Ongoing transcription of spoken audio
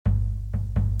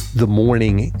The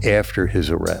morning after his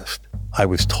arrest, I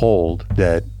was told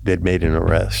that they'd made an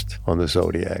arrest on the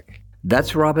Zodiac.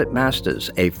 That's Robert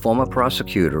Masters, a former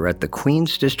prosecutor at the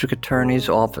Queens District Attorney's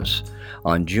Office.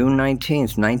 On June 19,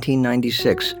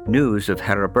 1996, news of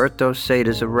Heriberto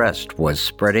Seta's arrest was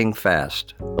spreading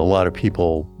fast. A lot of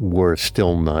people were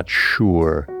still not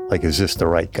sure, like, is this the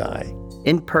right guy?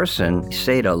 In person,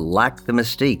 Seta lacked the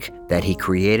mystique that he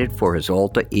created for his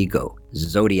alter ego,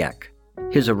 Zodiac.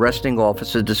 His arresting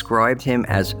officer described him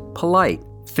as polite.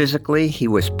 Physically, he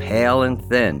was pale and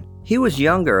thin. He was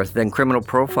younger than criminal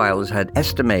profilers had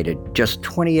estimated, just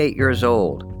 28 years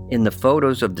old. In the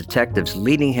photos of detectives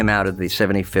leading him out of the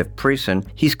 75th precinct,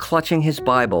 he's clutching his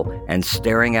Bible and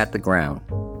staring at the ground.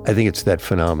 I think it's that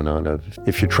phenomenon of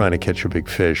if you're trying to catch a big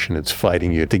fish and it's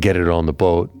fighting you to get it on the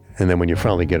boat, and then when you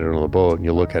finally get it on the boat and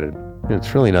you look at it,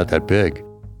 it's really not that big.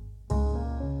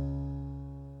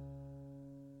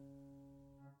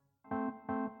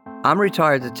 I'm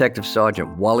retired Detective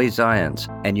Sergeant Wally Zions,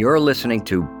 and you're listening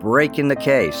to Breaking the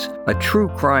Case, a true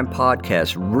crime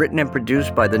podcast written and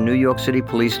produced by the New York City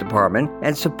Police Department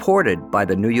and supported by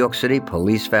the New York City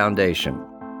Police Foundation.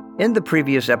 In the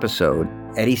previous episode,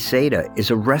 Eddie Seta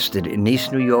is arrested in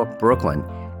East New York, Brooklyn,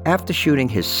 after shooting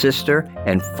his sister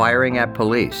and firing at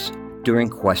police. During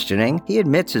questioning, he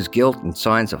admits his guilt and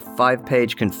signs a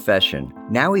 5-page confession.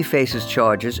 Now he faces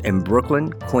charges in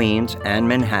Brooklyn, Queens, and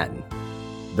Manhattan.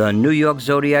 The New York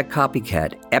Zodiac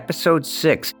Copycat, Episode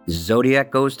 6,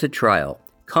 Zodiac Goes to Trial,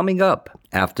 coming up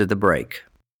after the break.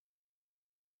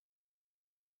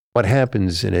 What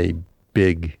happens in a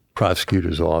big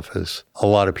prosecutor's office, a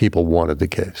lot of people wanted the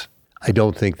case. I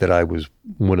don't think that I was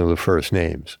one of the first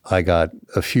names. I got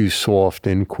a few soft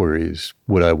inquiries,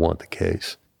 would I want the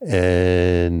case?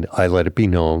 And I let it be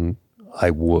known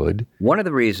I would. One of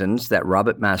the reasons that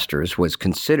Robert Masters was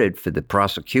considered for the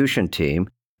prosecution team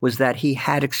was that he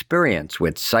had experience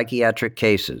with psychiatric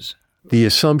cases. The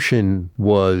assumption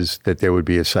was that there would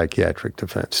be a psychiatric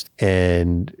defense,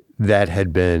 and that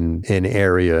had been an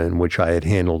area in which I had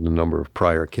handled a number of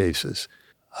prior cases.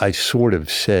 I sort of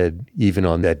said, even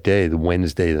on that day, the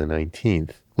Wednesday, the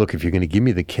 19th, look, if you're going to give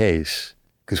me the case,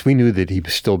 because we knew that he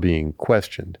was still being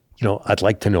questioned, I'd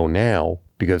like to know now,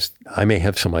 because I may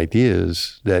have some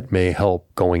ideas that may help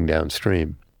going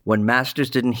downstream. When Masters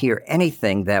didn't hear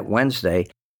anything that Wednesday,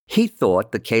 he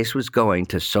thought the case was going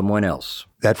to someone else.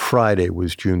 That Friday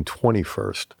was June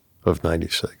 21st of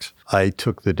 96. I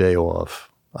took the day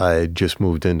off. I had just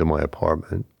moved into my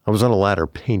apartment. I was on a ladder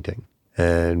painting,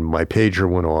 and my pager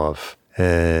went off,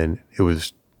 and it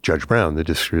was Judge Brown, the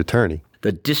district attorney.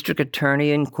 The district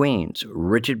attorney in Queens,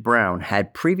 Richard Brown,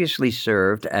 had previously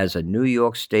served as a New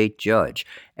York State judge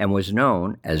and was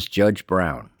known as Judge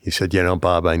Brown. He said,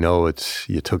 Bob, I know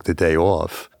you took the day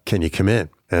off. Can you come in?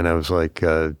 And I was like,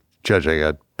 Judge, I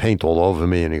got paint all over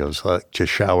me. And he goes,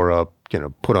 just shower up,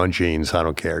 put on jeans. I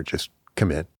don't care. Just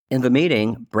come in. In the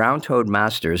meeting, Brown told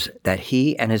Masters that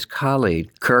he and his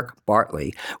colleague, Kirk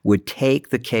Bartley, would take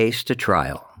the case to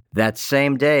trial. That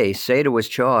same day, Seta was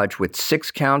charged with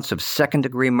 6 counts of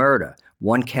second-degree murder,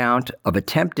 1 count of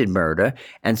attempted murder,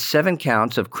 and 7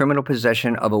 counts of criminal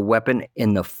possession of a weapon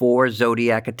in the 4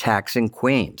 Zodiac attacks in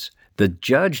Queens. The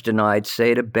judge denied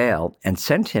Seta bail and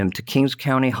sent him to Kings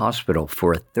County Hospital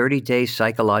for a 30-day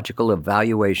psychological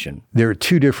evaluation. There are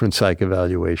 2 different psych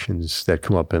evaluations that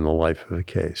come up in the life of a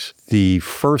case. The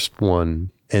first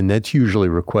one, and that's usually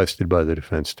requested by the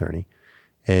defense attorney,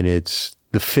 and it's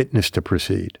the fitness to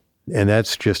proceed. And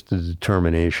that's just a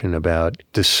determination about,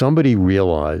 does somebody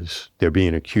realize they're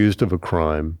being accused of a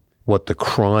crime, what the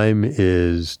crime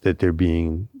is that they're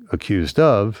being accused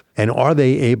of, and are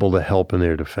they able to help in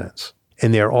their defense?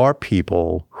 And there are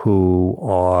people who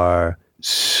are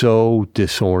so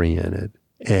disoriented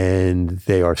and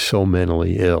they are so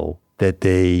mentally ill that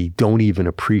they don't even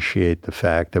appreciate the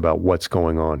fact about what's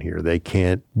going on here. They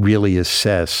can't really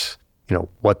assess,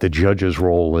 what the judge's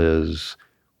role is,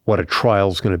 what a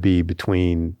trial's going to be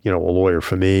between, a lawyer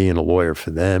for me and a lawyer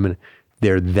for them. And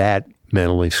they're that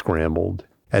mentally scrambled.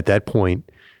 At that point,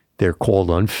 they're called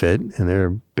unfit, and they're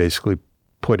basically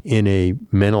put in a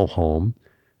mental home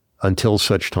until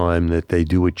such time that they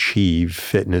do achieve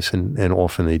fitness, and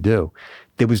often they do.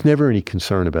 There was never any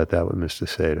concern about that with Mr.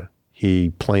 Seta. He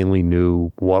plainly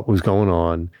knew what was going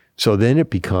on. So then it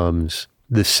becomes,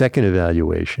 the second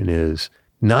evaluation is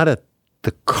not at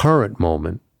the current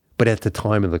moment, but at the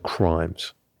time of the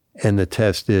crimes. And the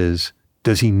test is,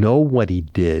 does he know what he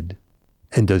did,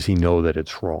 and does he know that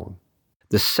it's wrong?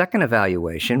 The second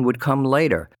evaluation would come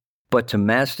later, but to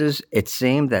Masters, it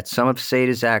seemed that some of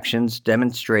Seta's actions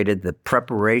demonstrated the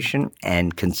preparation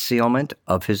and concealment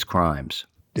of his crimes.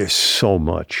 There's so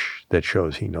much that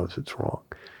shows he knows it's wrong,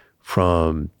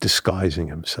 from disguising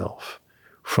himself,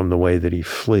 from the way that he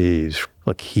flees.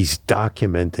 Look, he's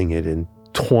documenting it and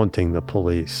taunting the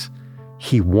police.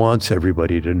 He wants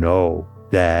everybody to know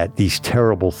that these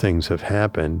terrible things have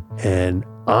happened, and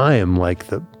I am like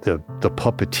the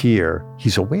puppeteer.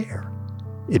 He's aware.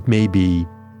 It may be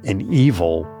an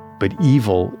evil, but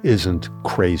evil isn't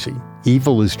crazy.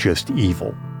 Evil is just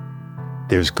evil.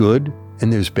 There's good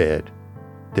and there's bad.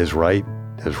 There's right,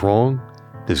 there's wrong,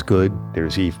 there's good,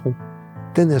 there's evil.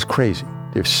 Then there's crazy,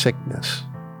 there's sickness.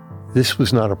 This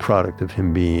was not a product of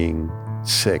him being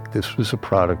sick. This was a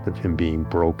product of him being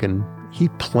broken. He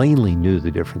plainly knew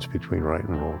the difference between right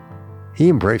and wrong. He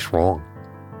embraced wrong.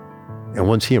 And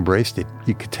once he embraced it,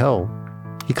 you could tell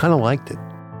he kind of liked it.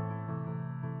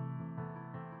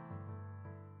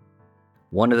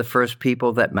 One of the first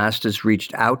people that Masters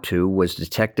reached out to was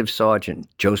Detective Sergeant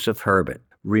Joseph Herbert.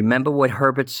 Remember what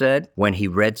Herbert said when he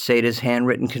read Sada's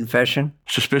handwritten confession?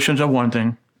 Suspicions are one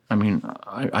thing. I mean,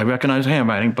 I recognize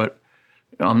handwriting, but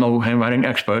I'm no handwriting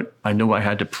expert. I knew I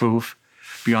had to prove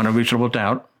beyond a reasonable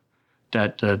doubt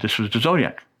that this was the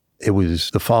Zodiac. It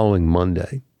was the following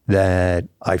Monday that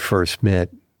I first met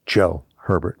Joe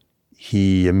Herbert.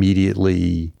 He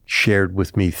immediately shared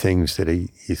with me things that he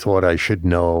thought I should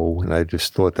know, and I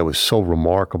just thought that was so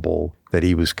remarkable that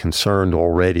he was concerned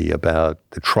already about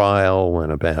the trial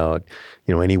and about,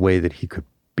 any way that he could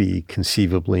be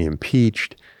conceivably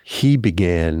impeached. He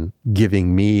began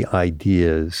giving me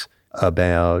ideas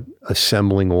about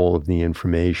assembling all of the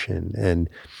information. And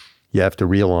you have to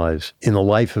realize, in the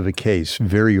life of a case,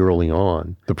 very early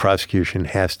on, the prosecution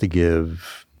has to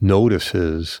give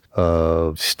notices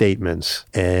of statements.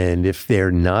 And if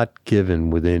they're not given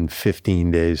within 15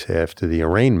 days after the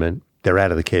arraignment, they're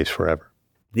out of the case forever.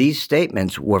 These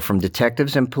statements were from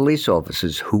detectives and police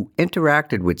officers who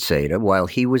interacted with Sada while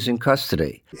he was in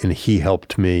custody. And he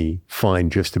helped me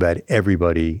find just about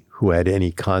everybody who had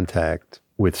any contact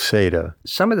with Sada.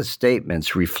 Some of the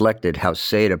statements reflected how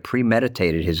Sada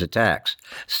premeditated his attacks.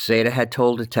 Sada had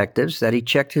told detectives that he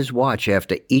checked his watch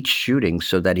after each shooting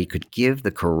so that he could give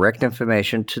the correct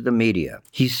information to the media.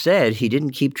 He said he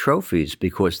didn't keep trophies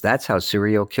because that's how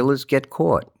serial killers get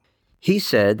caught. He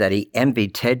said that he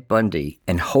envied Ted Bundy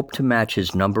and hoped to match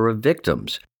his number of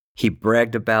victims. He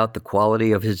bragged about the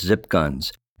quality of his zip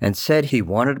guns and said he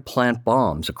wanted to plant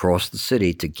bombs across the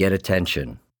city to get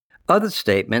attention. Other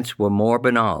statements were more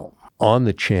banal. On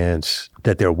the chance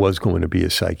that there was going to be a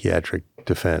psychiatric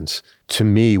defense, to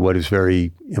me, what is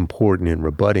very important in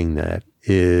rebutting that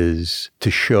is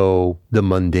to show the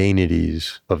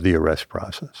mundanities of the arrest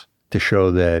process, to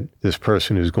show that this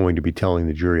person is going to be telling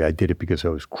the jury, I did it because I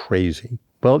was crazy.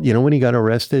 Well, when he got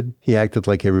arrested, he acted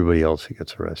like everybody else who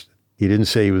gets arrested. He didn't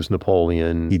say he was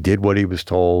Napoleon. He did what he was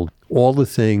told. All the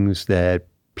things that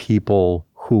people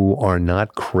who are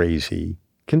not crazy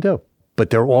can do, but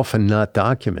they're often not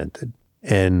documented.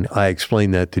 And I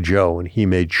explained that to Joe, and he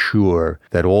made sure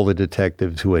that all the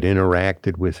detectives who had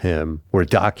interacted with him were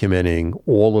documenting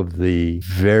all of the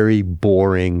very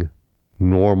boring,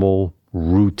 normal,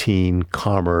 routine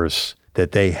commerce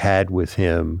that they had with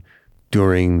him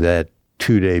during that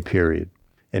 2-day period.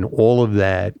 And all of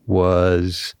that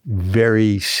was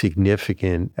very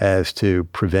significant as to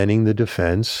preventing the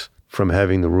defense from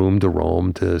having the room to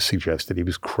roam, to suggest that he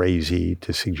was crazy,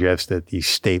 to suggest that these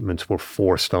statements were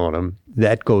forced on him.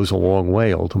 That goes a long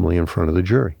way ultimately in front of the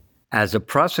jury. As a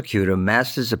prosecutor,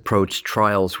 Masters approached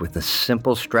trials with a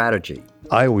simple strategy.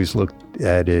 I always looked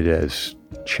at it as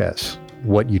chess.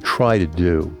 What you try to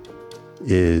do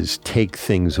is take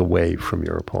things away from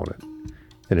your opponent.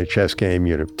 In a chess game,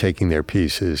 you're taking their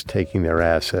pieces, taking their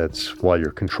assets while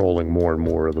you're controlling more and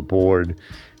more of the board,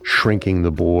 shrinking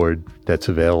the board that's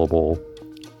available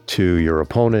to your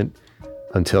opponent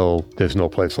until there's no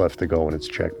place left to go and it's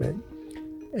checkmate.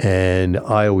 And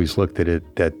I always looked at it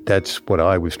that's what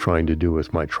I was trying to do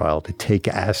with my trial, to take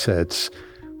assets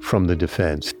from the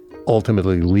defense,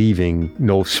 ultimately leaving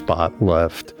no spot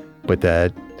left, but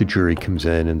that the jury comes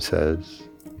in and says,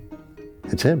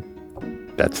 it's him.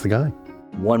 That's the guy.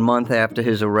 1 month after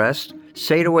his arrest,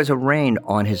 Sada was arraigned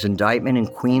on his indictment in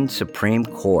Queens Supreme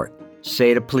Court.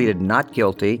 Sada pleaded not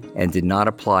guilty and did not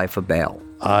apply for bail.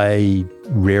 I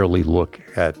rarely look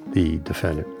at the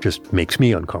defendant. It just makes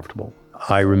me uncomfortable.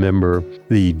 I remember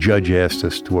the judge asked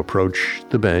us to approach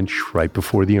the bench right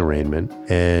before the arraignment,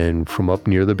 and from up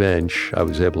near the bench, I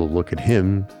was able to look at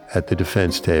him at the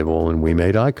defense table, and we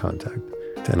made eye contact.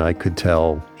 And I could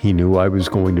tell he knew I was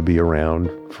going to be around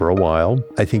for a while.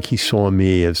 I think he saw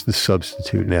me as the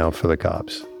substitute now for the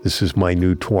cops. This is my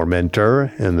new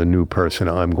tormentor and the new person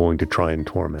I'm going to try and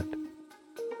torment.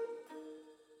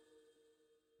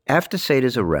 After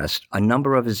Sada's arrest, a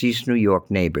number of his East New York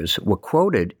neighbors were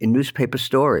quoted in newspaper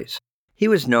stories. He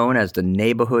was known as the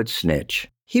neighborhood snitch.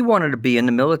 He wanted to be in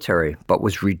the military, but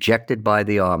was rejected by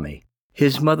the Army.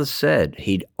 His mother said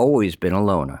he'd always been a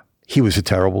loner. He was a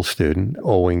terrible student,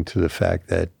 owing to the fact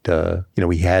that,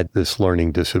 he had this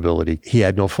learning disability. He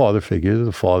had no father figure.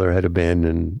 The father had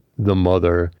abandoned the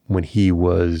mother when he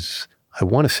was, I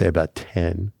want to say, about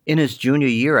 10. In his junior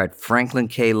year at Franklin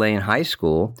K. Lane High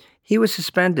School, he was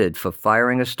suspended for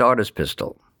firing a starter's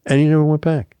pistol. And he never went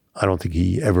back. I don't think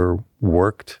he ever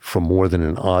worked for more than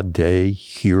an odd day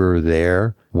here or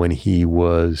there when he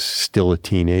was still a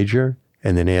teenager.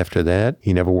 And then after that,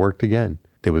 he never worked again.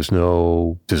 There was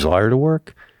no desire to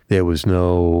work. There was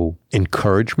no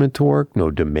encouragement to work, no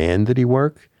demand that he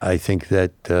work. I think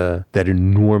that that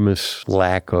enormous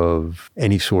lack of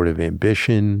any sort of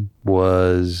ambition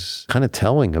was kind of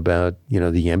telling about,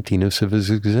 the emptiness of his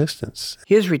existence.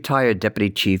 Here's retired Deputy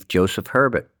Chief Joseph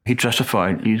Herbert. He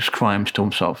justified these crimes to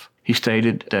himself. He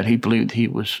stated that he believed he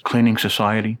was cleaning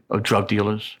society of drug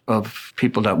dealers, of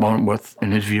people that weren't worth,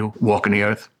 in his view, walking the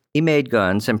earth. He made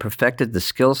guns and perfected the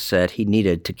skill set he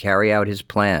needed to carry out his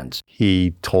plans.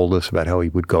 He told us about how he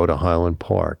would go to Highland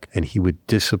Park and he would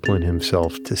discipline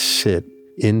himself to sit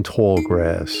in tall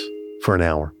grass for an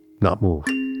hour, not move.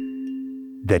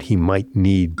 That he might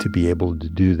need to be able to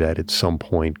do that at some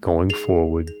point going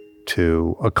forward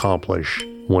to accomplish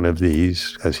one of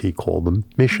these, as he called them,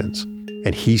 missions.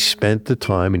 And he spent the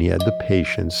time and he had the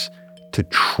patience to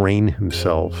train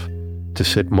himself to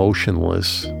sit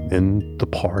motionless in the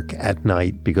park at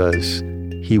night because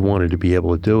he wanted to be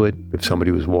able to do it if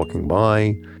somebody was walking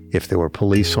by, if there were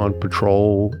police on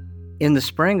patrol. In the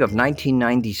spring of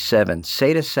 1997,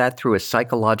 Sada sat through a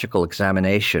psychological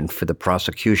examination for the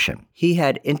prosecution. He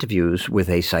had interviews with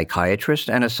a psychiatrist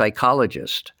and a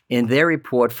psychologist. In their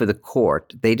report for the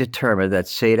court, they determined that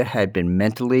Sada had been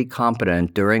mentally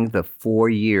competent during the 4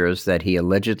 years that he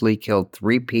allegedly killed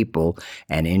 3 people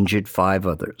and injured 5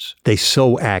 others. They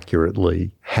so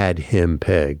accurately had him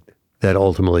pegged that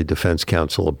ultimately defense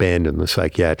counsel abandoned the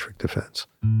psychiatric defense.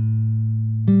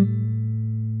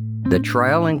 The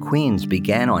trial in Queens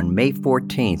began on May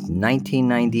 14,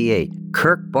 1998.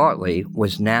 Kirk Bartley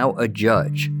was now a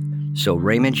judge, so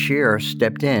Raymond Shearer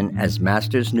stepped in as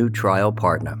Master's new trial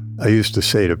partner. I used to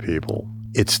say to people,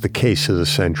 it's the case of the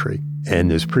century,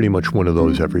 and there's pretty much one of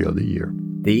those every other year.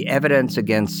 The evidence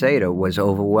against Sada was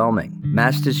overwhelming.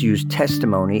 Masters used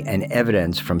testimony and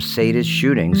evidence from Sada's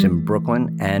shootings in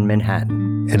Brooklyn and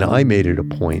Manhattan. And I made it a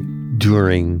point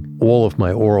during all of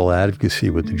my oral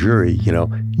advocacy with the jury,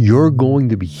 you're going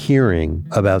to be hearing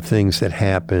about things that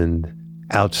happened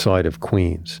outside of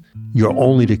Queens. You're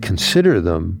only to consider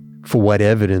them for what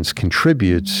evidence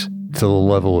contributes to the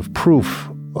level of proof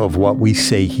of what we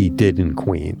say he did in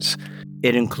Queens.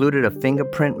 It included a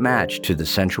fingerprint match to the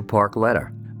Central Park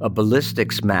letter, a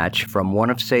ballistics match from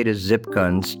one of Sada's zip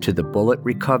guns to the bullet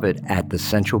recovered at the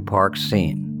Central Park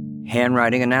scene,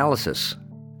 handwriting analysis,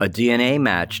 a DNA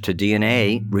match to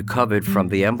DNA recovered from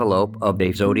the envelope of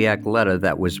a Zodiac letter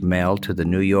that was mailed to the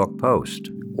New York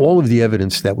Post. All of the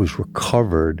evidence that was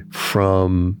recovered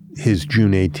from his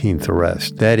June 18th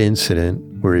arrest, that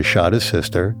incident where he shot his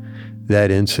sister,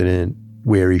 that incident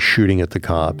where he's shooting at the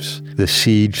cops, the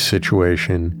siege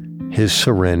situation, his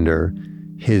surrender,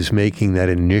 his making that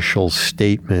initial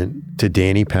statement to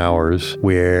Danny Powers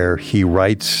where he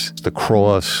writes the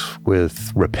cross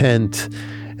with repent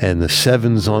and the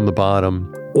 7s on the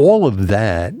bottom, all of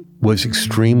that was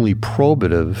extremely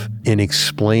probative in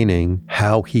explaining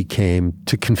how he came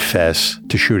to confess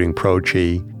to shooting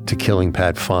Proce, to killing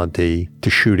Pat Fonte, to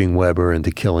shooting Weber, and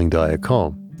to killing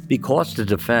Diacombe. Because the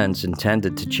defense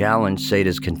intended to challenge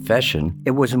Sada's confession,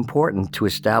 it was important to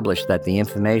establish that the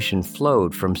information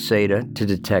flowed from Sada to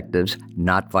detectives,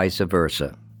 not vice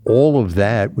versa. All of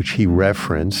that, which he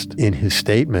referenced in his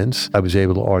statements, I was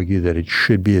able to argue that it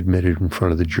should be admitted in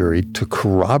front of the jury to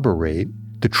corroborate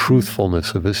the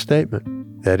truthfulness of his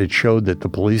statement, that it showed that the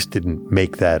police didn't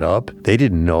make that up. They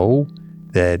didn't know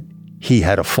that he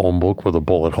had a phone book with a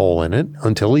bullet hole in it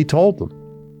until he told them.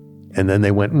 And then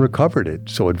they went and recovered it,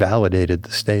 so it validated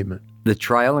the statement. The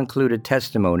trial included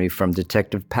testimony from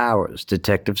Detective Powers,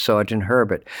 Detective Sergeant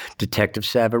Herbert, Detective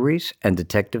Savarese, and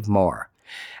Detective Marr,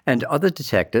 and other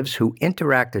detectives who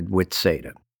interacted with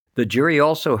Sada. The jury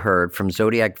also heard from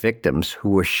Zodiac victims who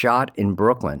were shot in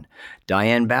Brooklyn,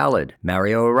 Diane Ballard,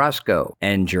 Mario Orozco,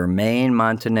 and Jermaine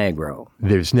Montenegro.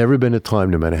 There's never been a time,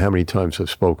 no matter how many times I've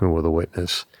spoken with a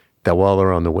witness, that while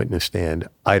they're on the witness stand,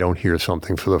 I don't hear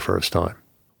something for the first time.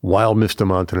 While Mr.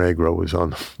 Montenegro was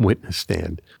on the witness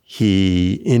stand,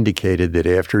 he indicated that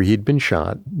after he'd been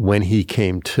shot, when he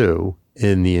came to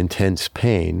in the intense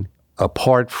pain.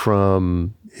 Apart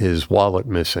from his wallet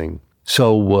missing,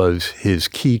 so was his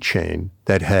keychain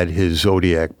that had his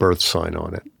Zodiac birth sign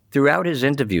on it. Throughout his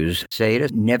interviews,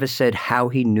 Seda never said how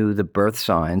he knew the birth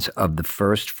signs of the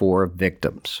first 4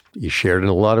 victims. He shared in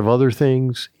a lot of other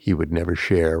things. He would never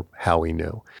share how he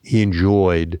knew. He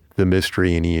enjoyed the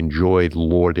mystery, and he enjoyed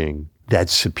lording that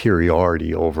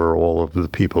superiority over all of the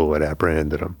people who had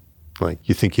apprehended him. Like,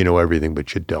 you think you know everything,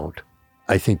 but you don't.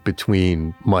 I think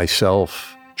between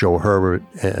myself, Joe Herbert,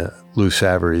 Lou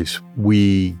Savarese,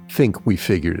 we think we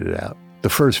figured it out. The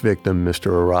first victim,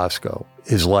 Mr. Orozco,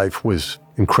 his life was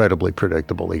incredibly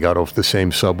predictable. He got off the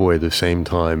same subway the same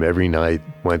time every night,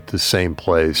 went to the same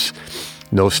place,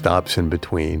 no stops in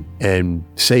between. And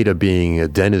Seda, being a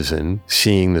denizen,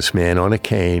 seeing this man on a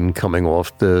cane coming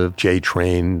off the J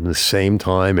train the same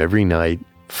time every night,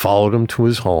 followed him to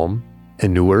his home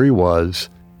and knew where he was.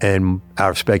 And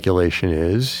our speculation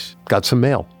is, got some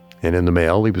mail. And in the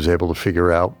mail, he was able to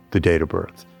figure out the date of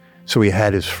birth. So he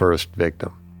had his first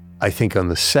victim. I think on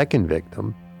the second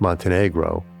victim,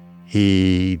 Montenegro,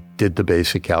 he did the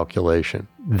basic calculation.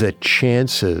 The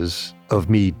chances of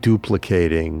me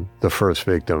duplicating the first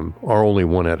victim are only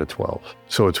 1 out of 12.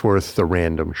 So it's worth the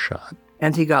random shot.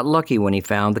 And he got lucky when he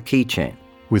found the keychain.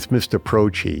 With Mr.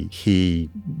 Proci, he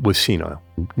was senile.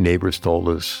 Neighbors told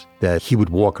us that he would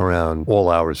walk around all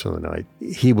hours of the night.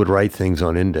 He would write things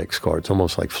on index cards,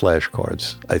 almost like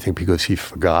flashcards, I think because he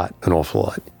forgot an awful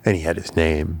lot. And he had his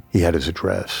name, he had his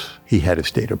address, he had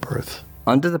his date of birth.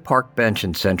 Under the park bench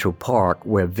in Central Park,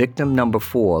 where victim number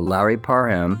 4, Larry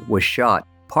Parham, was shot,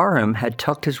 Parham had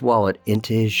tucked his wallet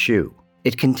into his shoe.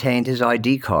 It contained his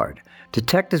ID card.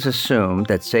 Detectives assumed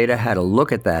that Seda had a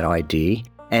look at that ID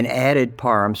and added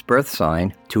Parham's birth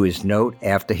sign to his note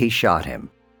after he shot him.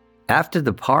 After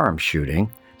the Parham shooting,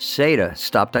 Seda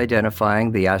stopped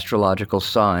identifying the astrological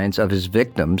signs of his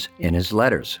victims in his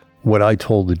letters. What I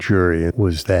told the jury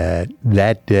was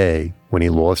that day, when he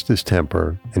lost his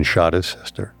temper and shot his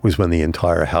sister, was when the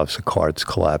entire house of cards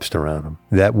collapsed around him.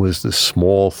 That was the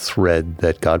small thread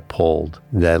that got pulled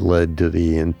that led to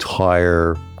the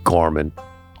entire garment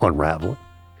unraveling.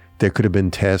 There could have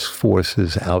been task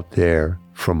forces out there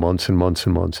for months and months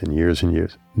and months and years.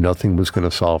 Nothing was going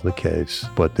to solve the case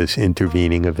but this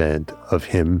intervening event of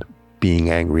him being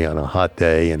angry on a hot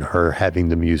day and her having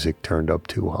the music turned up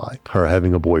too high, her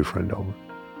having a boyfriend over.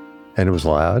 And it was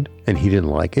loud, and he didn't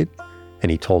like it,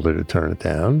 and he told her to turn it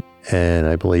down. And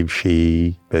I believe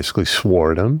she basically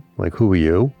swore at him, like, who are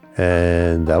you?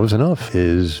 And that was enough.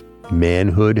 His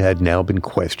manhood had now been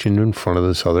questioned in front of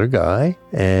this other guy,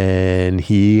 and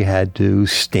he had to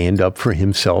stand up for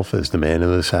himself as the man of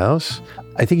this house.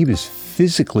 I think he was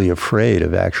physically afraid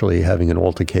of actually having an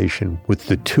altercation with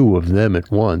the two of them at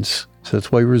once, so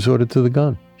that's why he resorted to the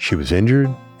gun. She was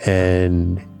injured,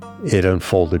 and it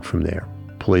unfolded from there.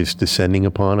 Police descending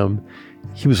upon him.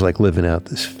 He was like living out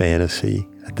this fantasy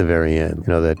at the very end.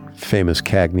 You know, that famous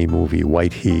Cagney movie,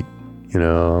 White Heat. You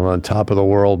know, I'm on top of the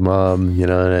world, Mom. You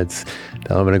know, and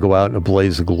I'm going to go out in a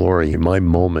blaze of glory. My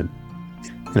moment.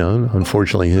 You know,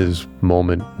 unfortunately, his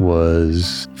moment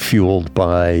was fueled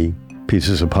by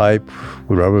pieces of pipe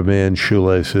with rubber band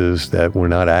shoelaces that were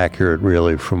not accurate,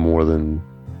 really, for more than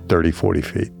 30, 40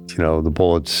 feet. You know, the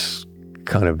bullets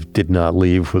kind of did not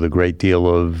leave with a great deal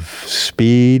of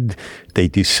speed. They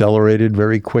decelerated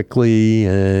very quickly,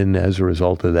 and as a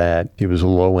result of that, he was a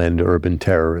low-end urban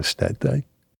terrorist that day.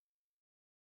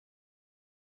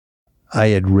 I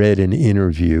had read an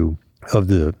interview of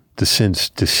the since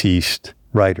deceased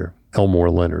writer, Elmore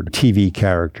Leonard. TV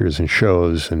characters and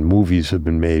shows and movies have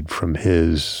been made from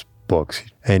his books.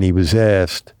 And he was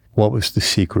asked, what was the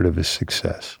secret of his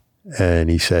success? And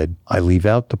he said, I leave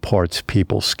out the parts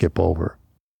people skip over.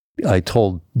 I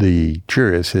told the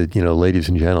jury, I said, you know, ladies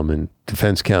and gentlemen,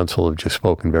 defense counsel have just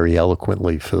spoken very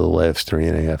eloquently for the last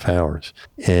 3.5 hours.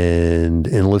 And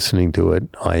in listening to it,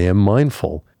 I am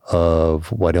mindful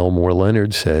of what Elmore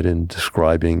Leonard said in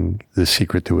describing the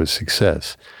secret to his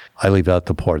success. I leave out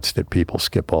the parts that people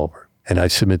skip over. And I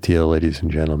submit to you, ladies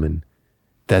and gentlemen,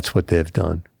 that's what they've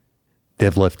done.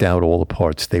 They've left out all the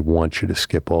parts they want you to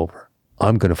skip over.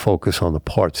 I'm going to focus on the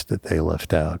parts that they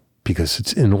left out, because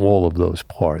it's in all of those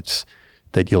parts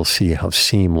that you'll see how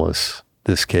seamless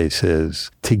this case is.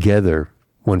 Together,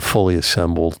 when fully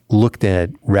assembled, looked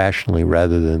at rationally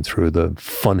rather than through the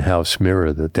funhouse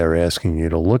mirror that they're asking you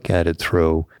to look at it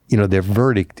through, you know, their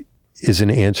verdict is an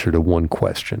answer to one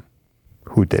question.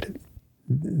 Who did it?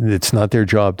 It's not their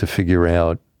job to figure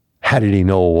out, how did he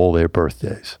know all their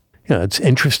birthdays? You know, it's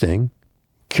interesting,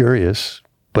 curious,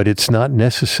 but it's not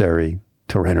necessary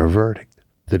to render a verdict.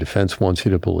 The defense wants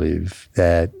you to believe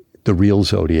that the real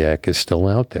Zodiac is still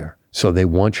out there. So they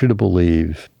want you to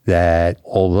believe that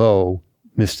although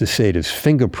Mr. Sada's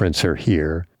fingerprints are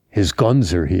here, his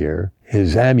guns are here,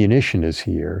 his ammunition is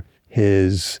here,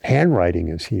 his handwriting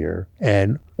is here,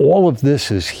 and all of this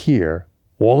is here,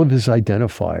 all of his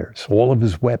identifiers, all of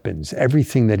his weapons,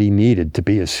 everything that he needed to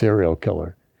be a serial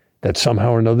killer, that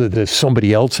somehow or another there's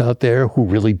somebody else out there who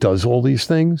really does all these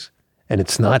things, and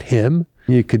it's not him.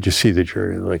 You could just see the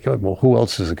jury like, oh, well, who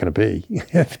else is it going to be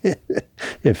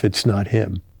if it's not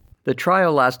him? The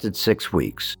trial lasted 6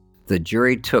 weeks. The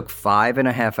jury took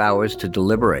 5.5 hours to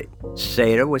deliberate.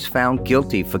 Sada was found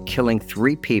guilty for killing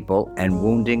 3 people and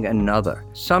wounding another.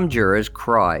 Some jurors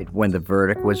cried when the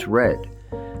verdict was read.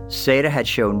 Sada had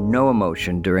shown no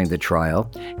emotion during the trial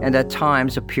and at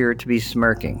times appeared to be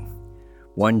smirking.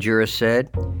 One juror said,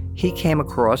 "He came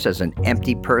across as an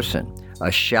empty person,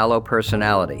 a shallow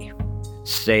personality."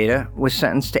 Sada was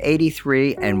sentenced to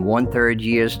 83 1/3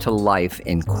 years to life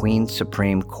in Queens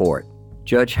Supreme Court.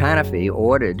 Judge Hanafi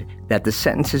ordered that the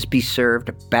sentences be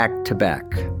served back-to-back.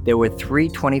 There were 3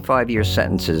 25-year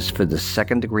sentences for the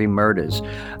second-degree murders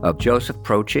of Joseph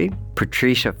Procci,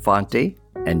 Patricia Fonte,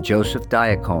 and Joseph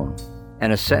Diacone,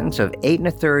 and a sentence of 8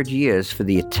 1/3 years for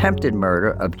the attempted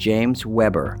murder of James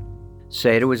Weber.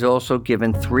 Sada was also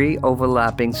given 3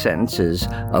 overlapping sentences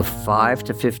of 5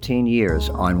 to 15 years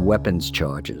on weapons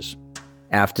charges.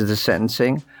 After the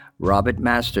sentencing, Robert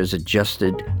Masters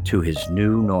adjusted to his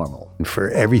new normal. For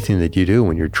everything that you do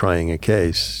when you're trying a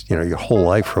case, your whole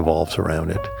life revolves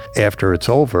around it. After it's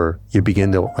over, you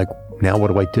begin to now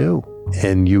what do I do?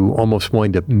 And you almost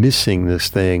wind up missing this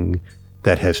thing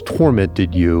that has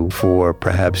tormented you for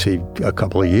perhaps a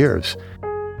couple of years.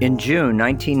 In June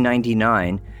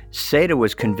 1999, Sada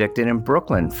was convicted in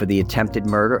Brooklyn for the attempted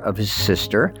murder of his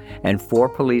sister and 4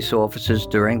 police officers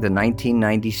during the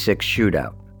 1996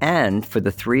 shootout, and for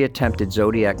the 3 attempted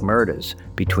Zodiac murders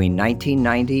between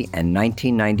 1990 and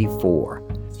 1994.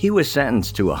 He was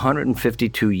sentenced to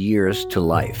 152 years to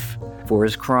life. For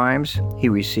his crimes, he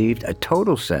received a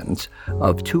total sentence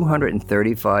of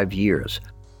 235 years.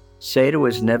 Sada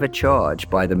was never charged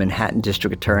by the Manhattan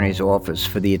District Attorney's Office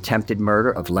for the attempted murder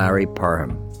of Larry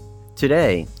Parham.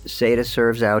 Today, Sada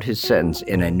serves out his sentence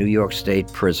in a New York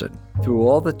State prison. Through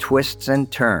all the twists and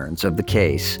turns of the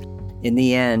case, in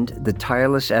the end, the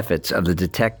tireless efforts of the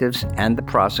detectives and the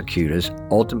prosecutors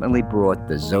ultimately brought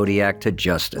the Zodiac to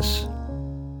justice.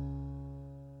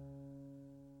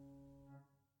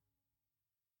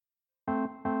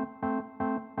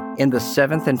 In the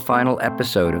 7th and final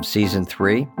episode of Season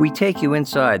 3, we take you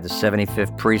inside the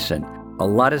 75th Precinct. A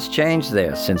lot has changed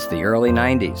there since the early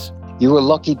 90s. You were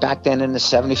lucky back then in the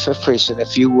 75th Precinct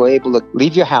if you were able to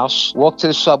leave your house, walk to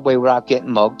the subway without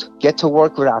getting mugged, get to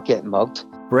work without getting mugged.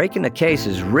 Breaking the Case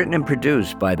is written and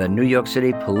produced by the New York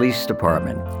City Police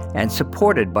Department and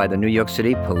supported by the New York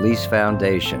City Police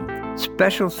Foundation.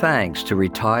 Special thanks to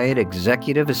retired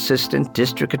Executive Assistant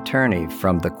District Attorney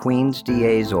from the Queens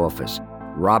DA's office,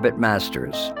 Robert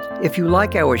Masters. If you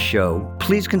like our show,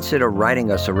 please consider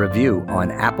writing us a review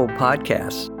on Apple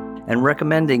Podcasts and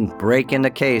recommending Breaking the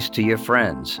Case to your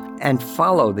friends. And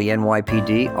follow the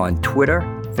NYPD on Twitter,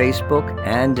 Facebook,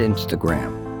 and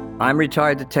Instagram. I'm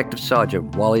retired Detective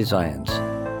Sergeant Wally Zients.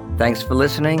 Thanks for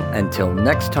listening. Until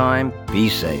next time, be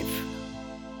safe.